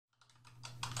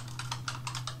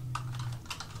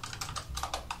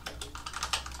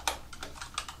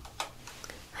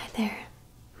there.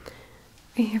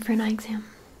 Are you here for an eye exam?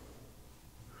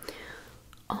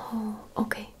 Oh,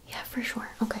 okay. Yeah, for sure.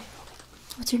 Okay.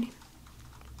 What's your name?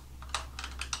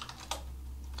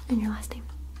 And your last name?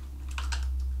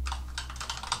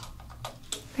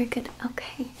 Very good.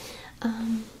 Okay.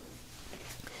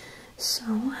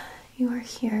 So you are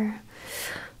here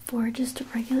for just a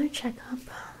regular checkup,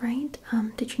 right?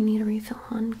 Did you need a refill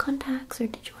on contacts, or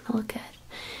did you want to look at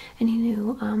any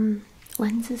new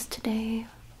lenses today?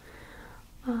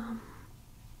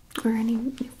 Or any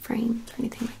new frames or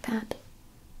anything like that?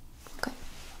 Okay.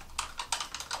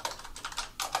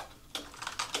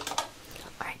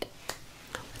 Alright.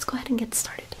 Let's go ahead and get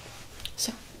started.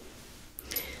 So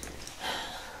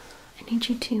I need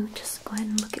you to just go ahead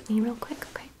and look at me real quick,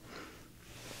 okay?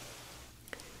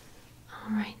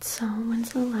 Alright, so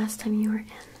when's the last time you were in?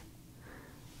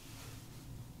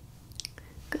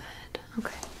 Good,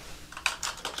 okay.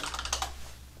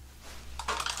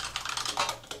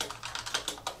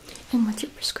 And what's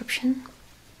your prescription?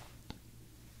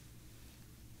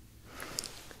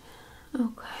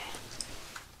 Okay.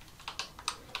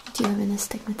 Do you have any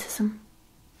astigmatism?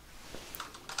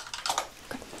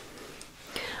 Okay.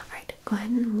 Alright, go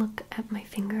ahead and look at my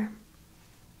finger.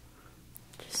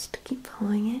 Just keep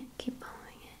following it, keep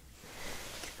following it,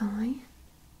 keep following it.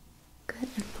 Good,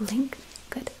 and blink.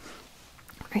 Good.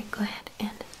 Alright, go ahead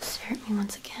and stare at me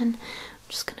once again. I'm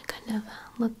just gonna kind of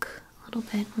look a little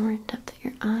bit more in depth at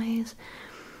your eyes.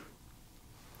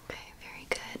 Okay, very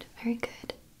good, very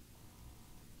good.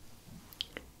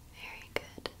 Very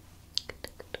good.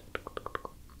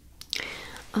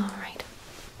 Alright.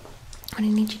 What I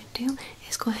need you to do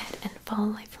is go ahead and follow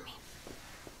the light for me.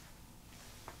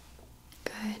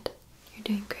 Good. You're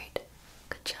doing great.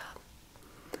 Good job.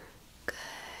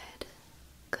 Good.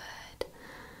 Good.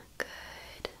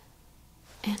 Good.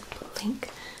 And blink.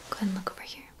 Go ahead and look over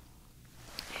here.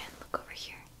 And look over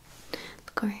here.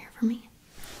 Look over here for me.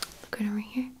 Look right over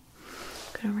here.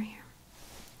 Look over here.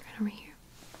 Right over here.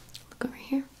 Look over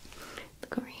here.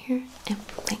 Look over here. And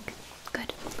blink.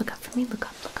 Good. Look up for me. Look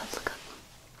up, look up, look up.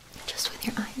 Just with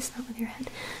your eyes, not with your head.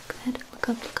 Good. Look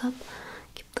up, look up.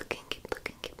 Keep looking, keep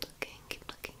looking, keep looking, keep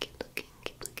looking, keep looking,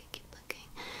 keep looking, keep looking.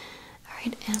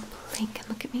 Alright, and blink and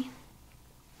look at me.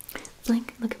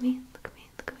 Blink, look at me, look at me,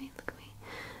 look at me, look at me.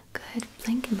 Good.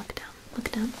 Blink and look down.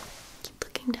 Look down. Keep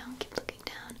looking down, keep looking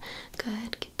down.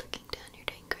 Good. Keep looking down. You're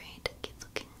doing great. Keep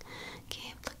looking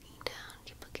down,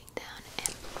 keep looking down.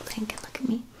 And blink and look at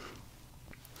me.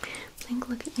 Blink,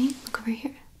 look at me. Look over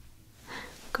here.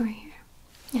 Look over here.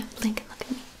 Yeah, blink and look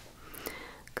at me.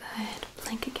 Good.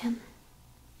 Blink again.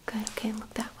 Good. Okay,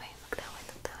 look that way. Look that way.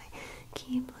 Look that way.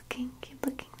 Keep looking. Keep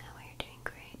looking that way. You're doing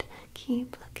great.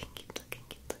 Keep looking. Keep looking.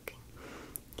 Keep looking.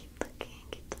 Keep looking.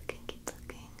 Keep looking. Keep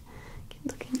looking. Keep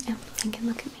looking. And blink and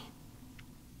look at me.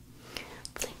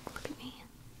 Blink. Look at me.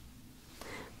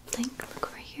 Blink. Look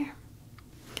over here.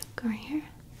 Look over here.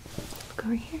 Look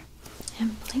over here.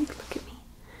 And blink. Look at me.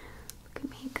 Look at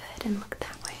me. Good. And look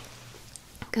that way.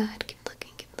 Good. Keep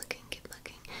looking. Keep looking. Keep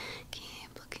looking.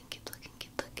 Keep looking. Keep looking.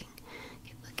 Keep looking.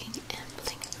 Keep looking. And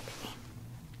blink and look at me.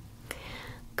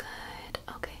 Good.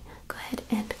 Okay. Go ahead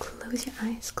and close your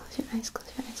eyes. Close your eyes.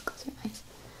 Close your eyes. Close your eyes.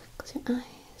 Close your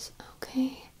eyes.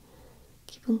 Okay.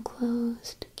 Keep them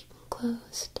closed. Keep them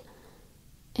closed.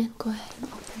 And go ahead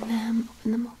and open them.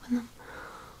 Open them. Open them.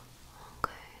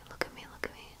 Okay. Look at me. Look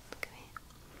at me. Look at me.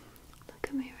 Look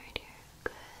at me right here.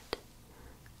 Good.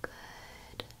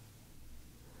 Good.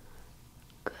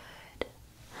 Good.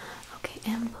 Okay,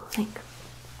 and blink.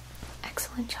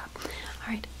 Excellent job.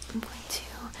 Alright, I'm going to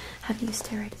have you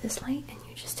stare right at this light and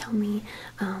you just tell me,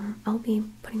 I'll be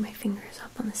putting my fingers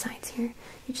up on the sides here.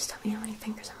 You just tell me how many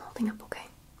fingers I'm holding up, okay?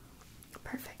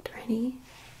 Perfect. Ready?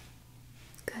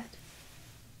 Good.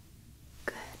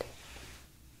 Good.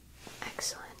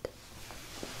 Excellent.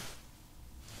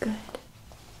 Good.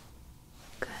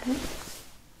 Good.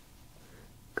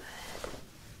 Good.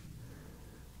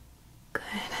 Good.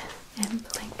 And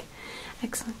blink.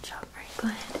 Excellent job. Alright, go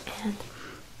ahead and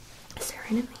stare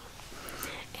right at me.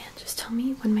 And just tell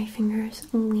me when my fingers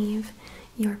leave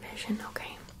your vision,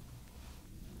 okay?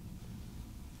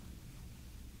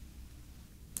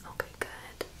 Okay,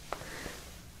 good.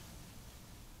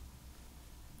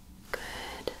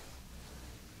 Good.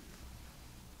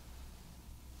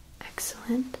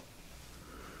 Excellent.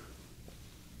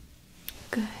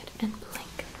 Good. And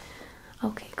blink.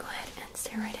 Okay, go ahead and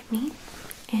stare right at me.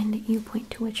 And you point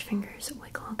to which fingers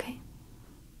wiggle, okay?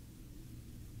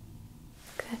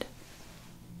 Good.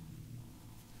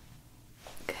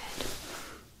 Good.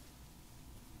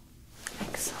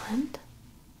 Excellent.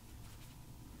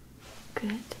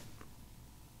 Good.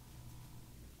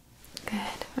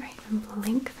 Good. Alright.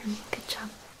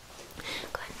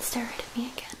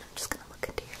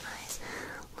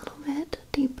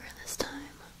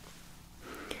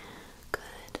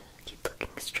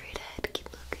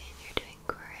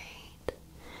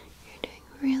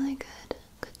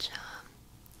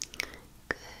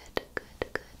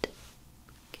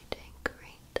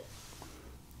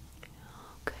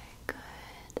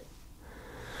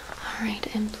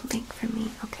 Alright, and blink for me.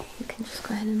 Okay, you can just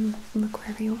go ahead and look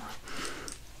wherever you want.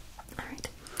 Alright.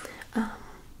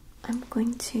 I'm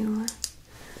going to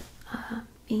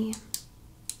be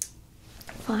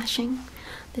flashing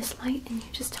this light, and you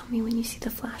just tell me when you see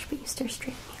the flash, but you stare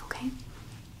straight at me, okay?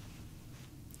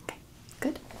 Okay,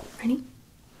 good. Ready?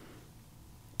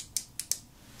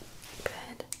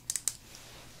 Good.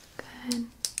 Good.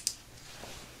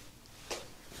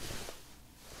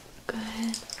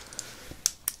 Good.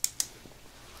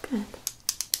 Good.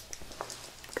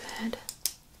 Good.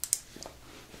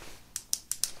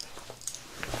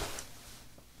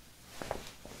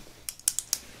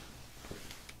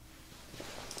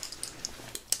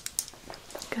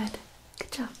 Good.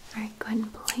 Good job. Alright, go ahead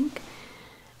and blink.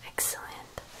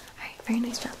 Excellent. Alright, very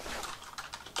nice job.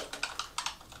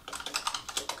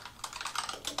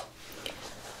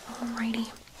 Alrighty.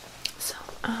 So,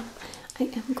 I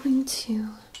am going to,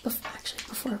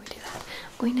 before we do that,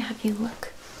 I'm going to have you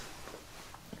look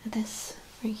at this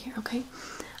right here, okay?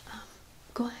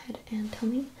 Go ahead and tell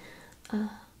me,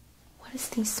 what is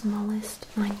the smallest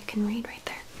line you can read right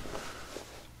there?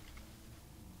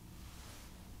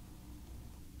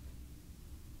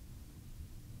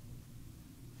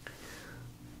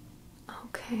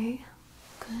 Okay,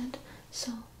 good.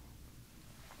 So,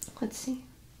 let's see.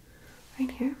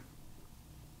 Right here.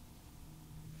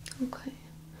 Okay.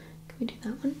 Can we do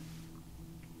that one?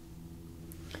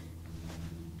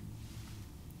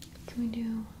 Can we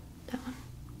do that one?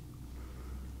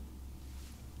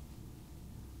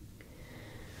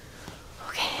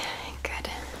 Okay, good.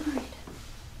 Alright.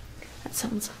 That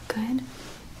sounds good.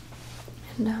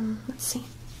 And let's see.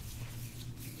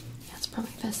 That's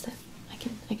probably best that I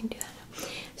can do that now.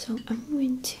 So I'm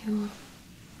going to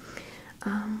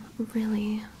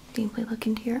really deeply look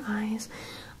into your eyes.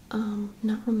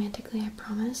 Not romantically, I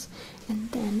promise. And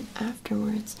then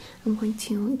afterwards, I'm going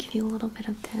to give you a little bit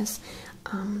of this.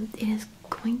 It is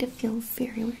going to feel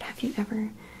very weird. Have you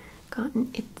ever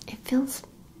gotten it? It feels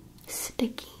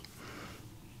sticky.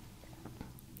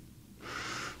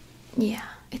 Yeah,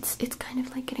 it's kind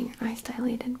of like getting your eyes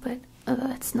dilated, but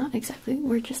it's not exactly.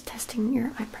 We're just testing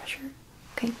your eye pressure.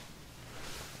 Okay.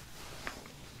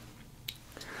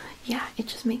 Yeah, it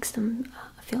just makes them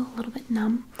feel a little bit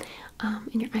numb,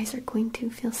 and your eyes are going to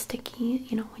feel sticky.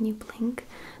 You know, when you blink,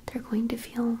 they're going to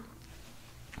feel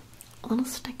a little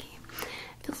sticky.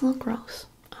 It feels a little gross,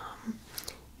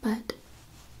 but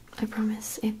I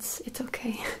promise it's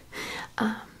okay.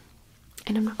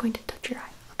 And I'm not going to touch your eye.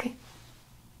 Okay.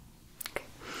 Okay.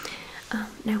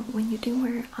 Now, when you do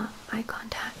wear eye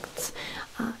contacts,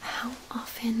 how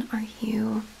often are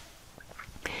you?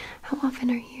 How often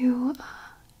are you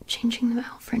changing them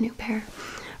out for a new pair,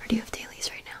 or do you have dailies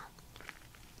right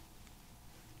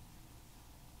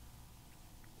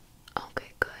now?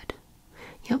 Okay, good.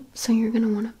 Yep. So you're gonna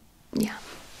wanna, yeah,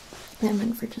 them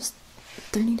in for just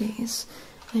 30 days,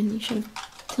 and you should have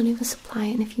plenty of a supply.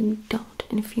 And if you don't,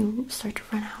 and if you start to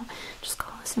run out, just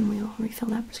call us and we will refill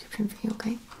that prescription for you.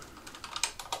 Okay.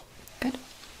 Good.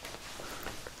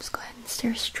 Just go ahead and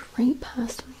stare straight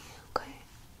past me. Okay.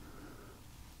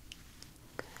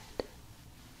 Good.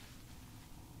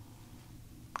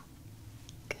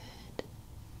 Good.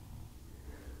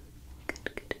 Good,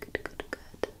 good, good, good,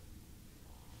 good.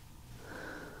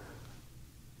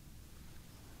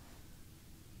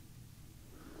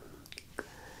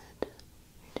 Good.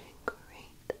 You're doing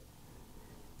great.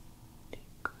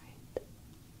 Doing great.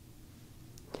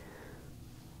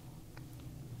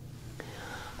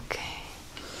 Okay.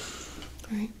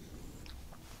 Alright.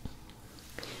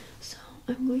 So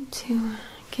I'm going to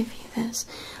give you this.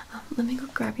 Let me go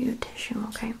grab you a tissue,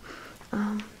 okay?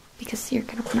 Because you're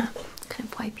gonna wanna kind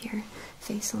of wipe your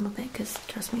face a little bit, because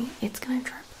trust me, it's gonna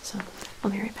drip. So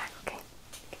I'll be right back, okay?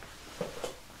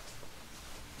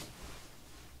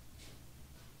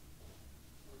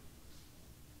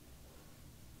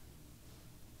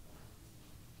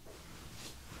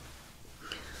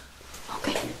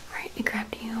 Okay, alright, I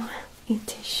grabbed you a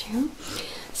tissue.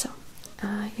 So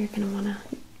you're gonna wanna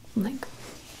like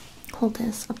hold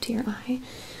this up to your eye,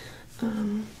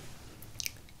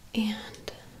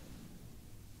 and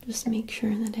just make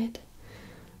sure that it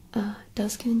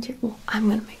does get into your, well, I'm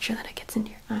gonna make sure that it gets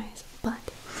into your eyes, but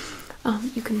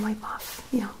you can wipe off,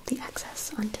 you know, the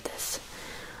excess onto this.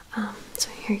 So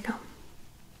here you go.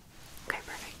 Okay,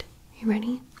 perfect. You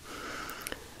ready?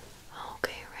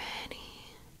 Okay, ready.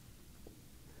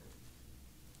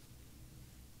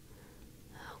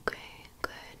 Okay,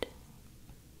 good.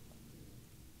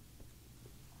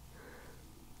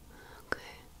 Okay.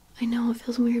 I know it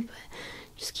feels weird, but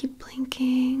just keep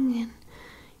blinking and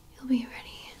you'll be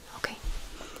ready. Okay.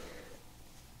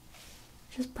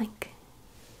 Just blink.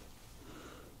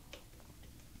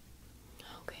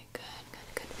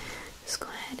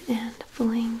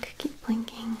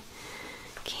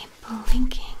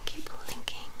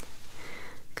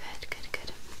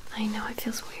 I know, it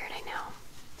feels weird, I know.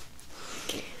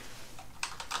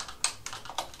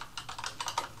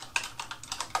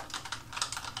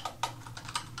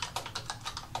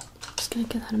 Just gonna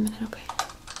give that a minute, okay?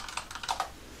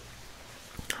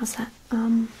 How's that?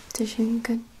 Tissue,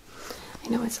 good? I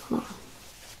know it's a little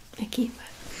icky,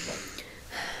 but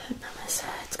I promise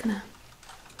it's gonna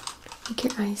make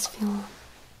your eyes feel,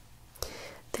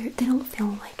 they don't feel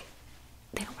like,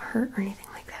 they don't hurt or anything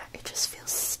like that. It just feels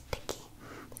sticky,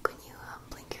 like when you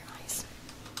blink your eyes.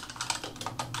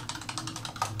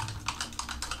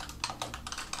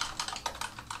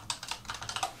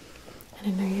 And I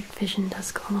know your vision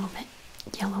does go a little bit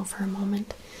yellow for a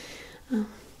moment,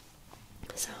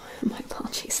 so my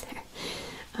apologies there.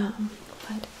 But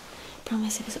I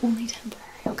promise it is only temporary,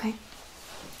 okay?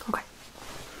 Okay.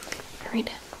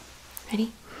 Alright.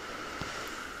 Ready?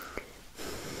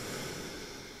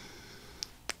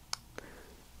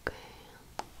 Okay.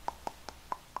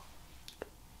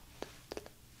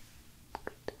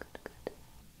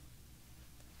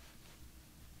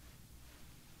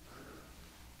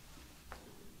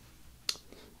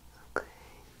 Okay,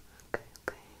 okay,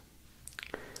 okay.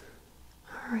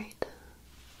 Alright.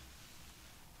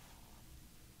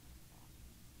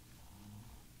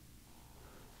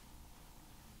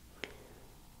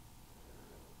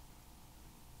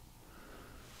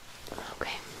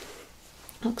 Okay,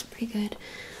 looks pretty good.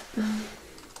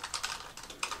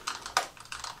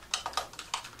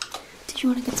 Did you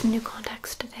want to get some new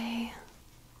contacts today?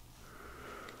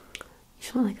 You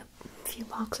just want like a few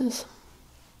boxes?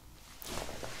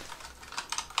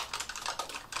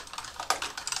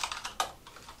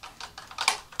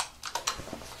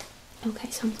 Okay,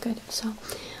 sounds good. So,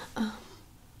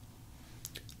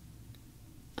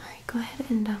 alright, go ahead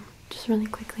and just really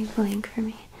quickly blink for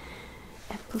me.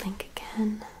 And blink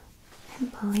again.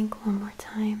 And blink one more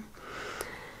time.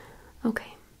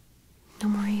 Okay. No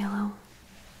more yellow.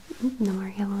 No more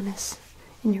yellowness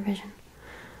in your vision.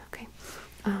 Okay.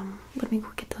 Let me go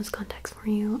get those contacts for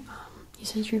you. You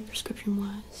said your prescription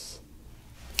was...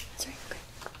 That's right, okay.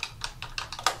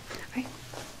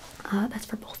 Alright. That's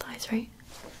for both eyes, right?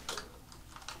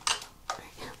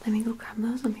 Alright, let me go grab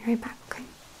those. I'll be right back, okay?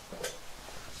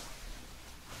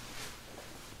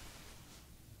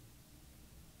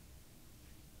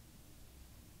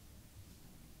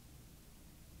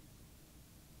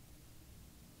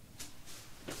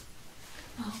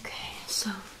 Okay, so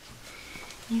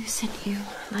you said you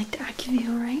liked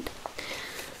Acuvue, right?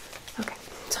 Okay,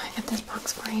 so I got this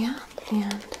box for you,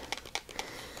 and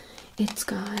it's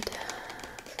got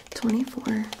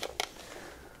 24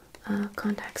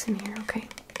 contacts in here, okay?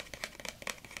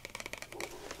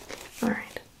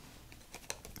 Alright.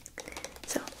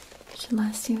 So, it should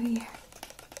last you a year.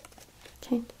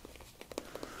 Okay?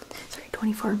 Sorry,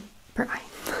 24 per eye.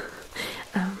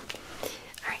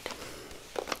 Alright.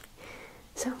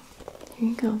 So, here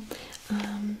you go.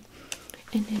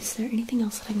 And is there anything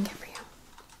else that I can get for you?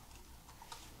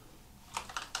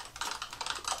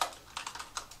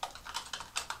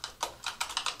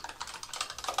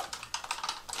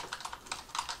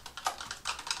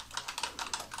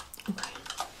 Okay.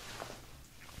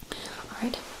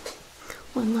 Alright.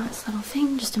 One last little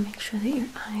thing just to make sure that your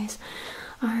eyes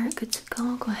are good to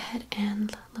go. Go ahead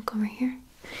and look over here.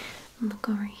 Look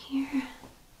over here.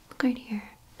 Look right here.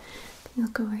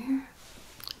 Look over here.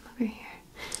 Look over here.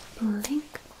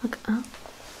 Blink. Look up.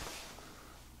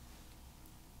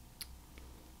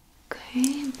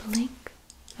 Okay, blink.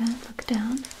 Good. Look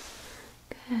down.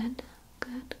 Good.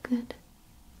 Good. Good.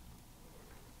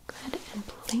 Good. And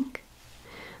blink.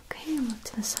 Okay, and look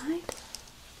to the side.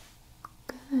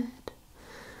 Good.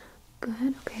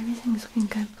 Good. Okay, everything's looking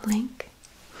good. Blink.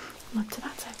 Look to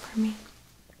that side for me.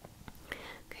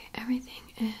 Okay, everything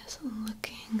is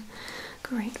looking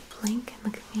great. Blink and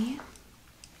look at me.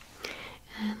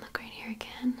 And look right here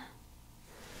again.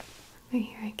 Look right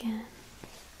here again.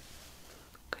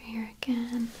 Look right here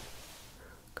again.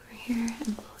 Look right here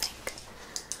and blink.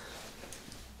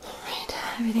 Alright,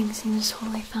 everything seems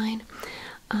totally fine.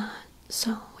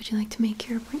 So would you like to make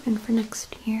your appointment for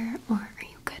next year, or are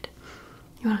you good?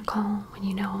 You want to call when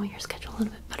you know your schedule a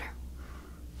little bit better?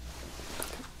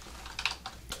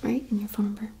 Okay. Right, and your phone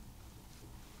number.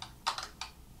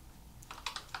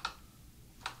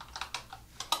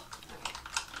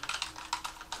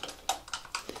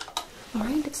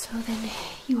 Alright, so then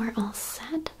you are all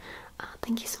set.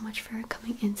 Thank you so much for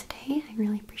coming in today. I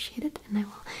really appreciate it, and I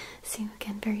will see you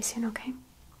again very soon, okay?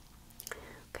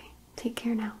 Okay, take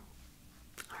care now.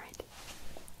 Alright.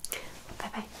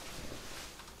 Bye-bye.